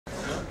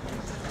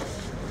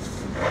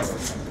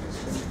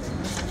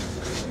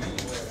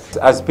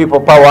As people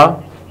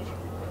power,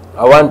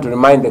 I want to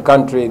remind the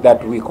country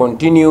that we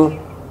continue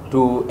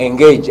to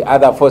engage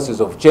other forces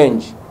of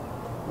change,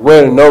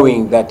 well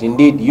knowing that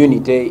indeed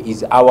unity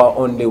is our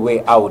only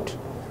way out.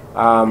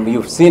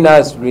 You've seen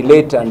us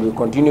relate, and we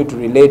continue to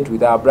relate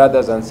with our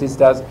brothers and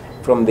sisters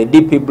from the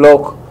DP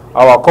bloc,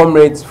 our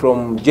comrades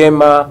from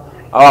JEMA,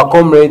 our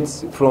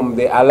comrades from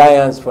the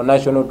Alliance for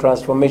National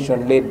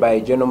Transformation led by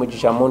General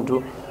Mugisha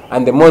Muntu,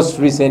 and the most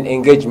recent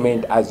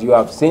engagement, as you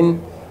have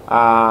seen,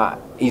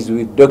 is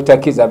with Dr.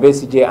 Kizza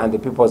Besigye and the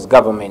People's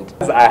Government.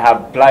 I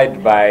have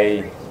applied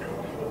by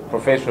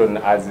profession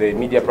as a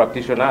media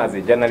practitioner, as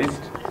a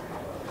journalist,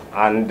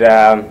 and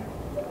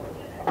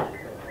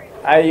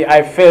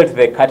I felt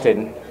the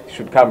curtain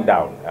should come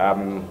down.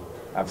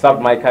 I've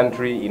served my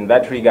country in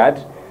that regard,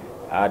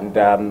 and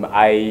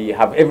I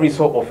have every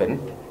so often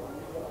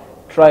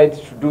tried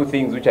to do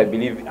things which I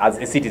believe as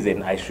a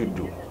citizen I should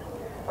do.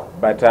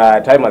 But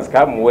time has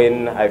come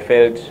when I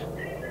felt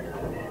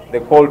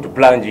the call to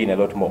plunge in a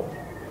lot more.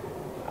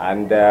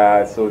 And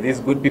so these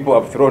good people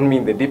have thrown me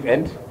in the deep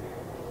end.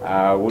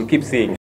 We'll keep seeing.